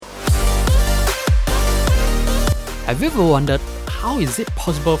Have you ever wondered how is it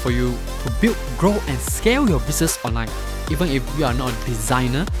possible for you to build, grow and scale your business online? Even if you are not a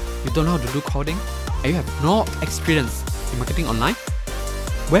designer, you don't know how to do coding, and you have no experience in marketing online?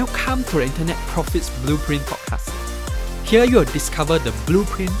 Welcome to the Internet Profits Blueprint podcast. Here you will discover the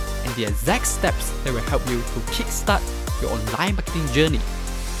blueprint and the exact steps that will help you to kickstart your online marketing journey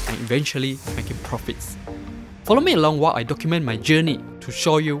and eventually making profits. Follow me along while I document my journey to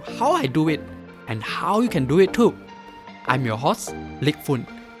show you how I do it and how you can do it too. I'm your host, Lek Phoon,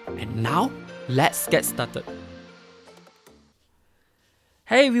 and now let's get started.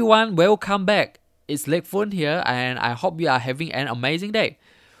 Hey everyone, welcome back. It's Lek Phoon here, and I hope you are having an amazing day.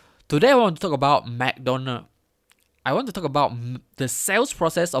 Today I want to talk about McDonald's. I want to talk about the sales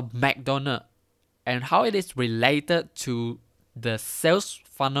process of McDonald's and how it is related to the sales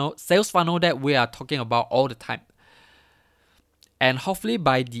funnel that we are talking about all the time. And hopefully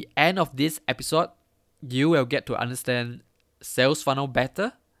by the end of this episode, you will get to understand sales funnel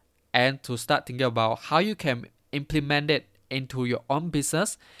better and to start thinking about how you can implement it into your own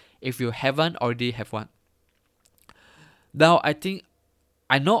business if you haven't already have one. Now, I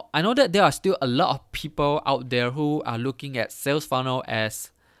know that there are still a lot of people out there who are looking at sales funnel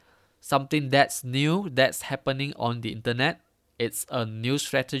as something that's new, that's happening on the internet. It's a new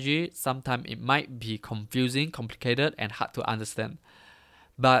strategy. Sometimes it might be confusing, complicated, and hard to understand.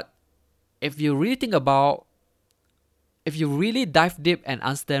 But if you really dive deep and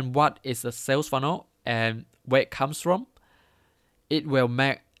understand what is a sales funnel and where it comes from, it will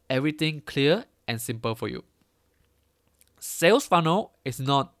make everything clear and simple for you. Sales funnel is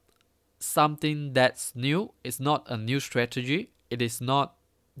not something that's new. It's not a new strategy. It is not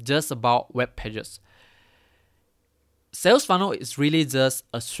just about web pages. Sales funnel is really just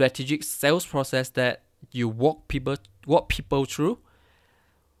a strategic sales process that you walk people through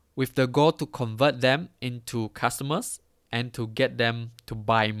with the goal to convert them into customers and to get them to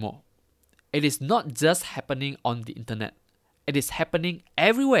buy more. It is not just happening on the internet. It is happening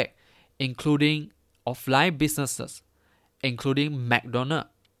everywhere, including offline businesses, including McDonald's.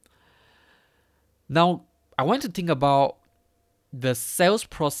 Now, I want to think about the sales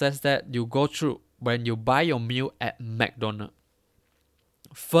process that you go through when you buy your meal at McDonald's.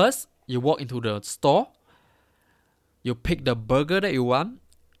 First, you walk into the store, you pick the burger that you want,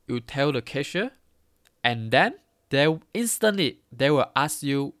 you tell the cashier, and then they will ask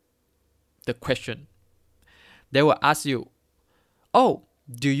you the question. They will ask you, oh,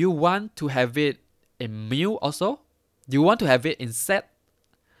 do you want to have it in meal also? Do you want to have it in set?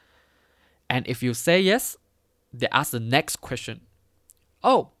 And if you say yes, they ask the next question.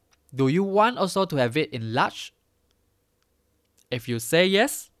 Oh, do you want also to have it in large? If you say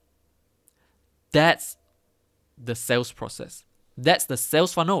yes, that's the sales process. That's the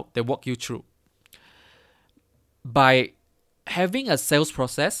sales funnel they walk you through. By having a sales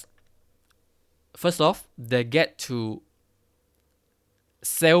process, first off, they get to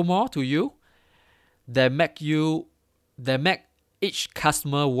sell more to you. They make each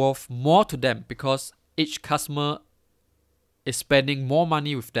customer worth more to them because each customer is spending more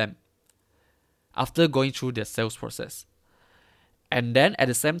money with them after going through the sales process. And then at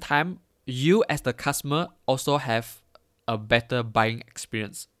the same time, you as the customer also have a better buying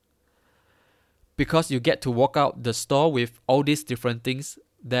experience because you get to walk out the store with all these different things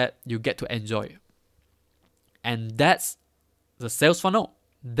that you get to enjoy. And that's the sales funnel.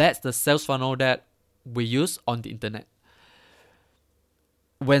 That's the sales funnel that we use on the internet.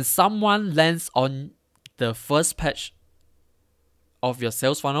 When someone lands on the first page of your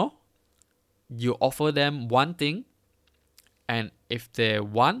sales funnel, you offer them one thing, and if they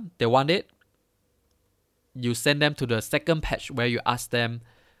want it, you send them to the second page where you ask them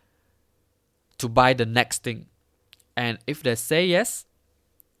to buy the next thing. And if they say yes,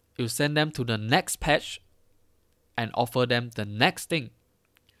 you send them to the next page and offer them the next thing.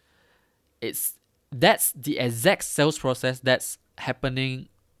 That's the exact sales process that's happening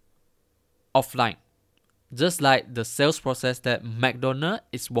offline. Just like the sales process that McDonald's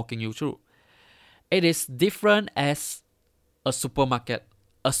is walking you through. It is different as a supermarket.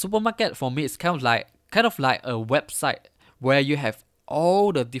 A supermarket for me is kind of like a website where you have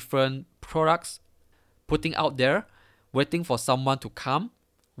all the different products putting out there, waiting for someone to come,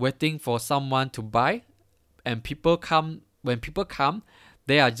 waiting for someone to buy, and when people come,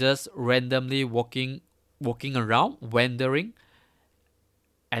 they are just randomly walking around, wandering,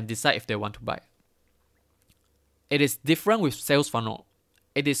 and decide if they want to buy. It is different with sales funnel.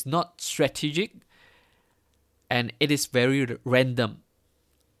 It is not strategic and it is very random.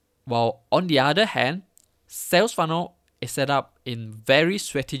 While on the other hand, sales funnel is set up in very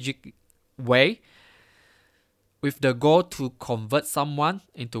strategic way with the goal to convert someone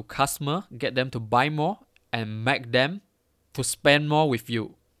into customer, get them to buy more, and make them to spend more with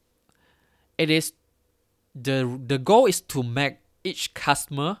you. It is the goal is to make each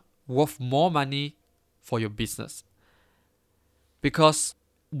customer worth more money for your business. Because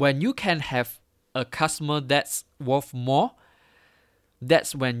when you can have a customer that's worth more,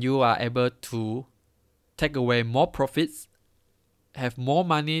 that's when you are able to take away more profits, have more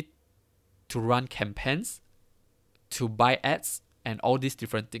money to run campaigns, to buy ads, and all these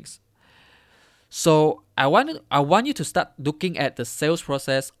different things. So I want you to start looking at the sales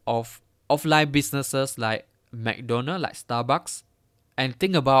process of offline businesses like McDonald's, like Starbucks, and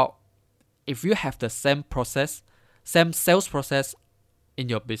think about if you have the same sales process in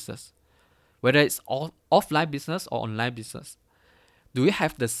your business, whether it's offline business or online business. Do you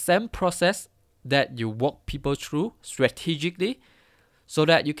have the same process that you walk people through strategically so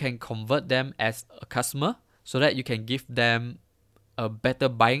that you can convert them as a customer, so that you can give them a better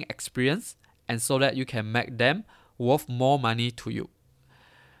buying experience, and so that you can make them worth more money to you?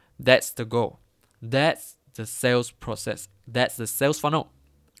 That's the goal. That's the sales process. That's the sales funnel.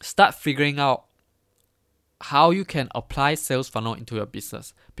 Start figuring out how you can apply sales funnel into your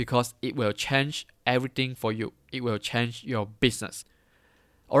business, because it will change everything for you. It will change your business.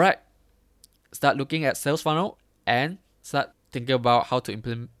 Alright, start looking at sales funnel and start thinking about how to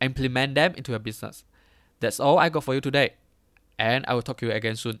implement them into your business. That's all I got for you today, and I will talk to you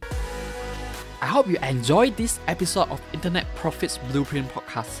again soon. I hope you enjoyed this episode of Internet Profits Blueprint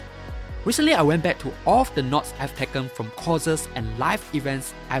Podcast. Recently, I went back to all of the notes I've taken from courses and live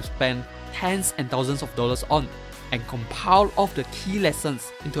events I've spent tens and thousands of dollars on, and compiled all of the key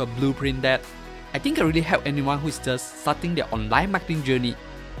lessons into a blueprint that I think can really help anyone who is just starting their online marketing journey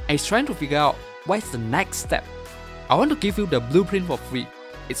and is trying to figure out what is the next step. I want to give you the blueprint for free.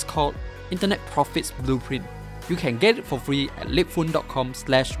 It's called Internet Profits Blueprint. You can get it for free at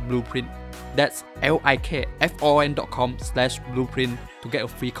likfun.com/blueprint. That's likfun.com/blueprint to get a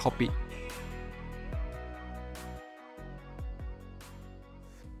free copy.